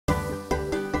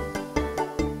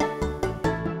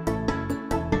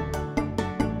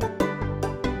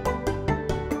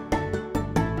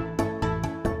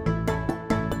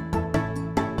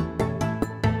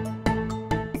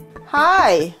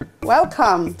Hi,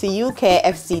 welcome to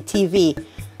UKFC TV.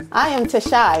 I am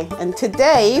TASHI and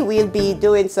today we'll be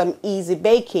doing some easy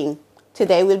baking.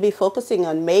 Today we'll be focusing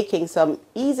on making some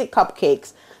easy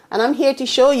cupcakes and I'm here to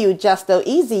show you just how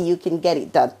easy you can get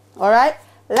it done. Alright,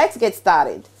 let's get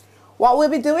started. What we'll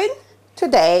be doing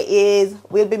today is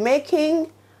we'll be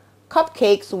making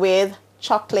cupcakes with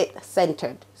chocolate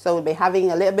centered. So we'll be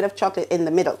having a little bit of chocolate in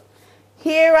the middle.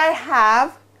 Here I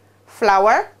have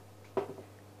flour,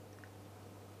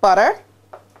 butter,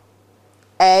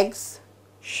 eggs,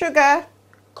 sugar,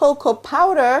 cocoa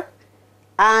powder,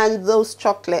 and those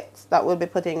chocolates that we'll be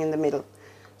putting in the middle.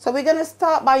 So we're going to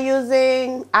start by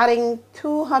adding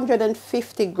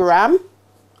 250 grams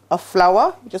of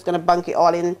flour. We're just going to bunk it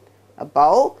all in a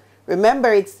bowl.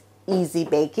 Remember, it's easy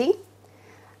baking.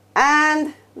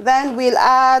 And then we'll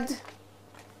add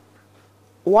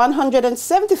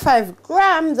 175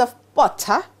 grams of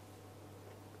butter.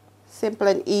 Simple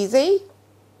and easy.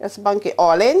 Just bunk it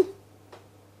all in.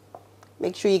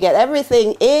 Make sure you get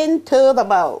everything into the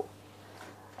bowl.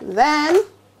 Then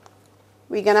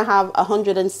we're going to have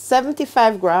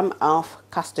 175 grams of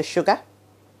caster sugar.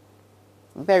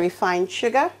 Very fine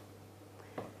sugar.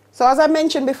 So as I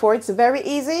mentioned before, it's very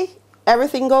easy.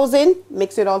 Everything goes in,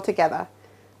 mix it all together.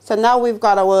 So now we've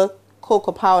got our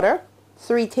cocoa powder.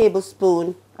 3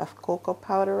 tablespoons of cocoa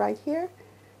powder right here.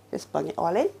 Just bung it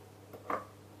all in.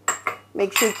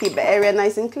 Make sure you keep the area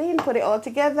nice and clean. Put it all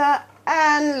together.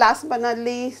 And last but not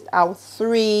least, our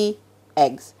 3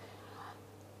 eggs.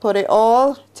 Put it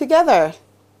all together.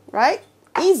 Right?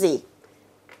 Easy.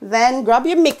 Then grab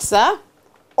your mixer.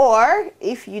 Or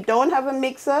if you don't have a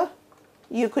mixer,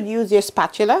 you could use your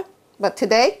spatula. But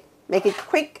today, make it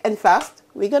quick and fast.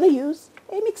 We're going to use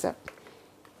a mixer.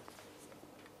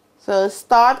 So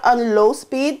start on low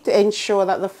speed to ensure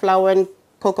that the flour and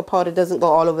cocoa powder doesn't go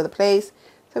all over the place.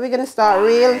 So we're going to start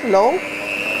real low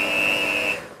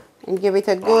and give it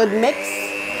a good mix.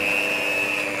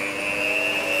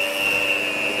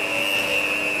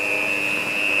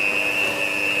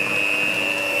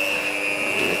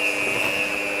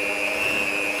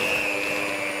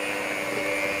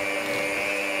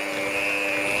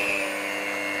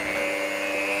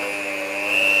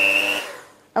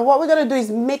 And what we're going to do is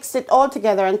mix it all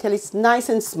together until it's nice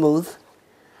and smooth.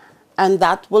 And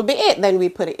that will be it. Then we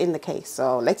put it in the case.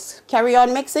 So let's carry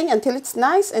on mixing until it's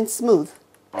nice and smooth.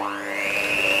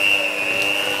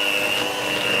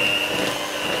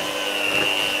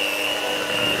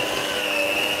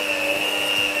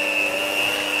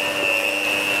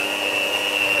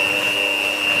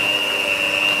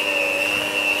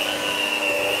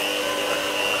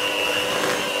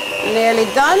 Nearly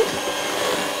done.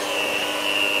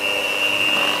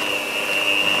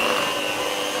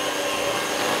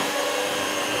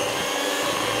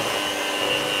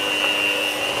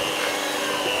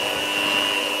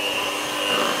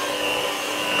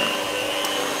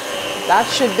 That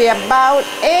should be about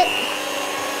it.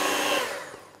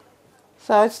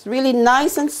 So it's really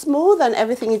nice and smooth and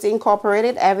everything is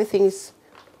incorporated. Everything is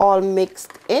all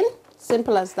mixed in.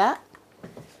 Simple as that.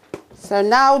 So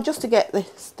now just to get the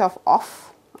stuff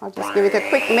off, I'll just give it a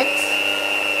quick mix.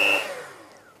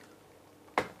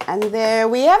 And there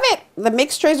we have it. The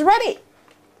mixture is ready.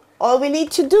 All we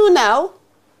need to do now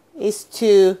is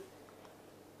to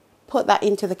put that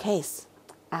into the case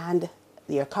and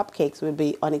your cupcakes will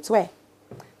be on its way.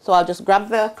 So I'll just grab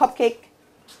the cupcake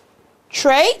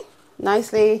tray,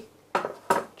 nicely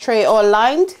tray all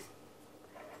lined.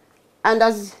 And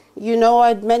as you know,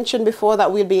 I'd mentioned before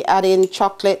that we'll be adding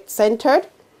chocolate centered.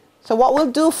 So what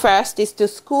we'll do first is to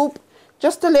scoop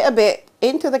just a little bit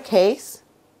into the case.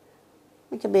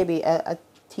 Make it maybe a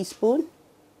teaspoon.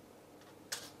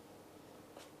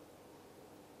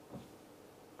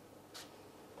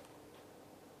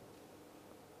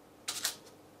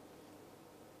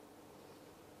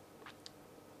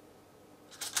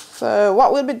 So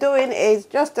what we'll be doing is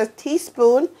just a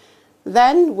teaspoon,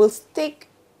 then we'll stick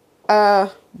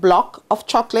a block of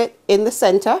chocolate in the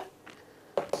center.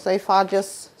 So if I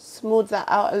just smooth that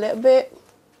out a little bit,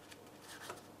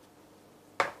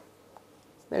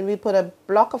 then we put a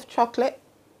block of chocolate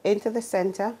into the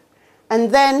center and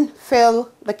then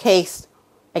fill the case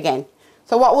again.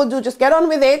 So what we'll do, just get on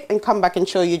with it and come back and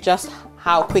show you just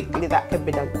how quickly that can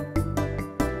be done.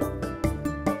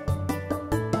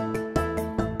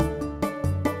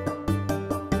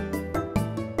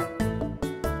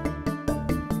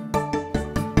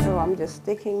 I'm just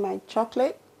sticking my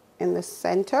chocolate in the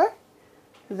center.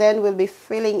 Then we'll be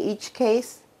filling each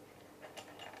case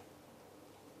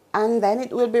and then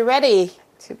it will be ready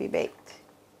to be baked.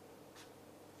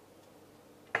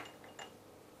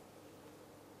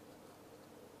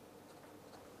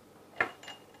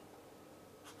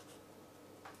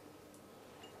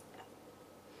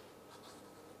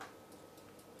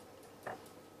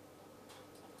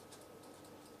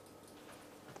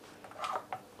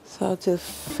 So to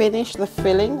finish the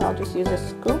filling, I'll just use a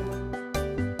scoop.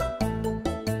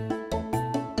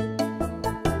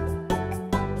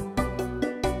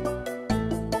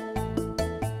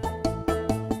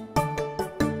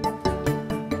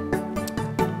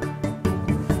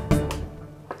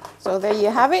 So there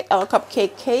you have it, our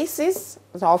cupcake cases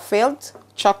is all filled,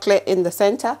 chocolate in the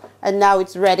center, and now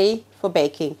it's ready for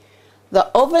baking. The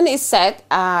oven is set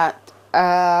at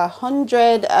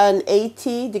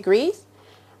 180 degrees,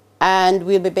 and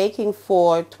we'll be baking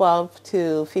for 12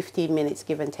 to 15 minutes,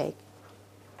 give and take.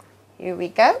 Here we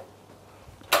go.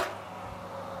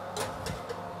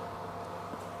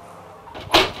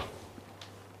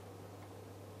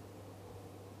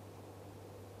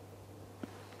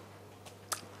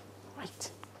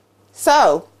 Right.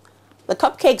 So the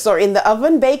cupcakes are in the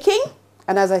oven baking,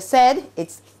 and as I said,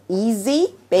 it's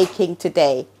easy baking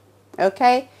today.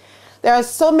 Okay? There are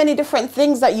so many different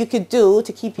things that you could do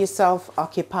to keep yourself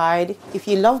occupied. If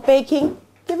you love baking,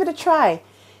 give it a try.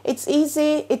 It's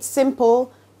easy, it's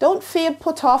simple. Don't feel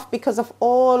put off because of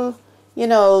all, you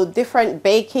know, different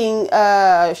baking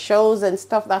shows and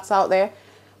stuff that's out there.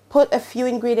 Put a few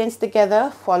ingredients together,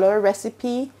 follow a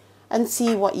recipe, and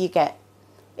see what you get.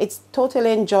 It's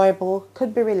totally enjoyable,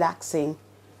 could be relaxing,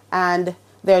 and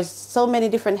there's so many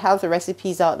different healthy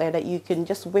recipes out there that you can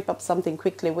just whip up something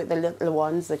quickly with the little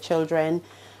ones, the children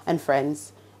and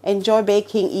friends. Enjoy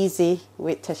baking easy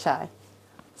with TASHI.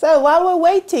 So while we're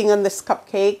waiting on this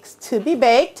cupcakes to be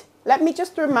baked, let me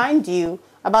just remind you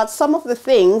about some of the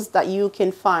things that you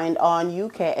can find on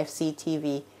UKFC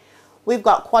TV. We've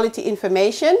got quality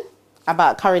information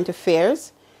about current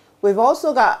affairs. We've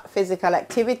also got physical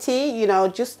activity, you know,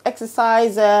 just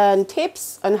exercise and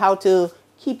tips on how to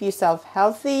keep yourself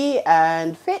healthy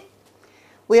and fit.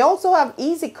 We also have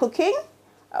easy cooking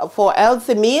for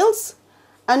healthy meals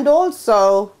and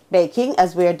also baking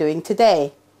as we are doing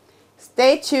today.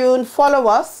 Stay tuned, follow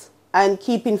us and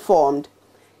keep informed.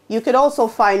 You could also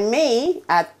find me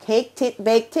at Caked It,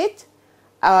 Baked It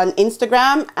on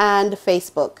Instagram and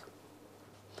Facebook.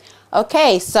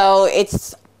 Okay, so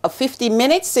it's 50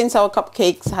 minutes since our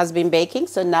cupcakes has been baking,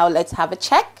 so now let's have a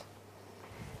check.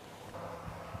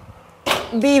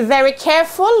 Be very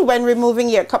careful when removing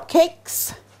your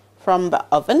cupcakes from the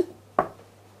oven.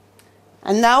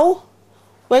 And now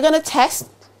we're going to test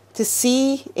to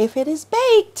see if it is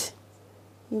baked.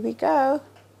 Here we go.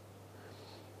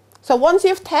 So once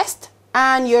you've tested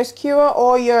and your skewer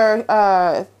or your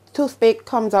toothpick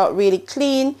comes out really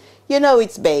clean, you know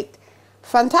it's baked.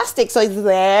 Fantastic. So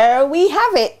there we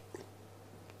have it.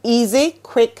 Easy,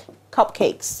 quick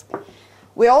cupcakes.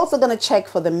 We're also going to check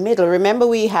for the middle. Remember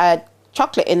we had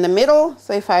chocolate in the middle,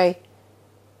 so if I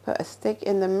put a stick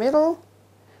in the middle,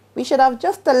 we should have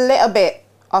just a little bit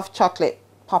of chocolate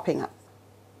popping up.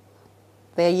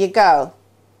 There you go.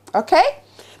 Okay,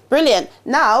 brilliant.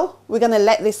 Now we're going to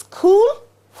let this cool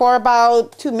for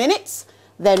about 2 minutes,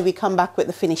 then we come back with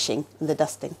the finishing and the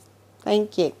dusting.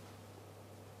 Thank you.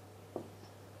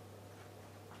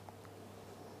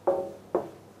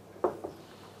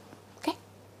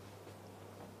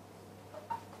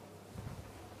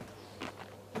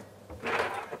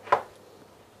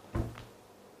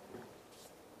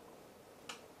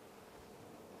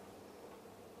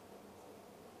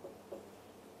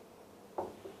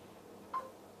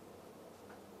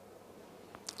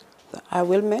 I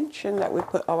will mention that we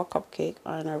put our cupcake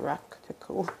on a rack to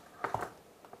cool.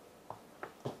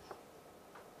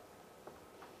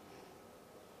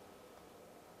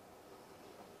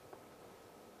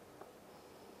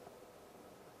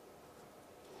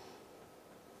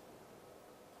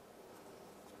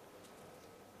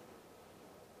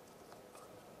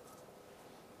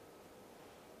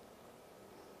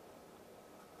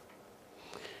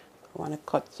 I want to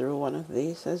cut through one of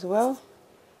these as well.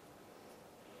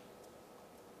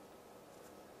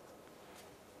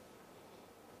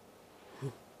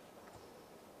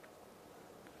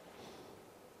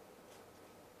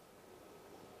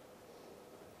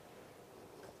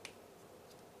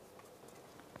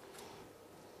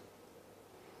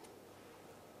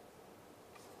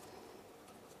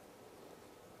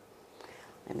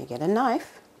 Let me get a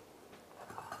knife.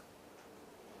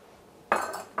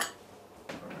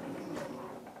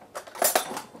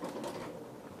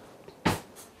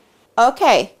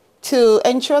 Okay, to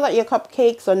ensure that your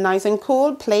cupcakes are nice and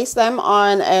cool, place them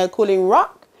on a cooling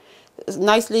rock,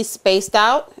 nicely spaced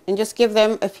out, and just give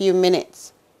them a few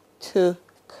minutes to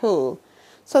cool.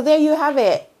 So there you have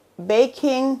it.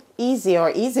 Baking easy,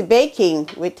 or easy baking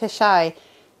with TASHI.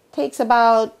 Takes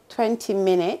about 20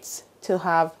 minutes to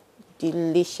have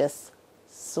delicious,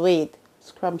 sweet,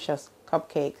 scrumptious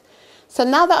cupcakes. So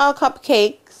now that our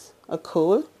cupcakes are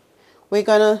cool, we're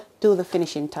gonna do the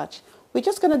finishing touch. We're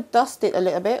just gonna dust it a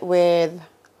little bit with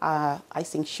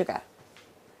icing sugar.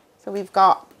 So we've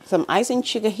got some icing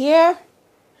sugar here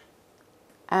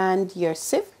and your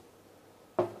sieve.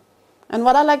 And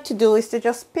what I like to do is to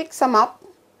just pick some up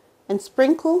and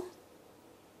sprinkle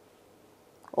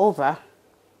over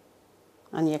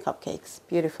on your cupcakes.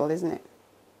 Beautiful, isn't it?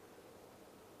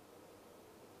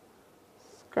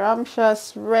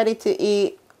 Scrumptious, ready to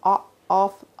eat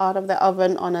off out of the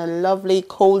oven on a lovely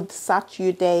cold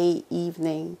Saturday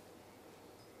evening.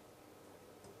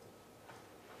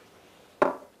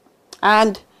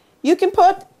 And you can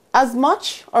put as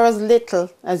much or as little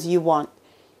as you want.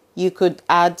 You could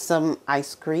add some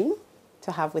ice cream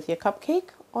to have with your cupcake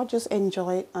or just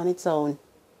enjoy it on its own.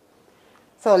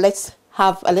 So let's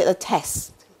have a little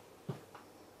test.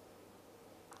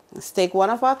 Let's take one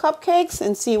of our cupcakes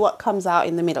and see what comes out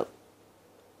in the middle.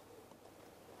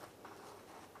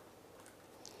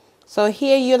 So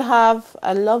here you'll have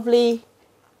a lovely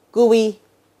gooey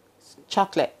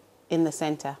chocolate in the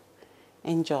center.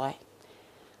 Enjoy.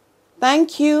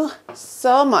 Thank you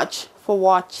so much for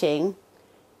watching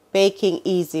Baking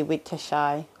Easy with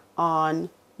TASHI on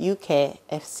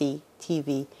UKFC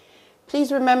TV.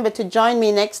 Please remember to join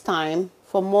me next time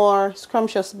for more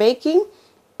scrumptious baking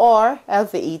or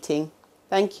healthy eating.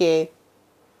 Thank you.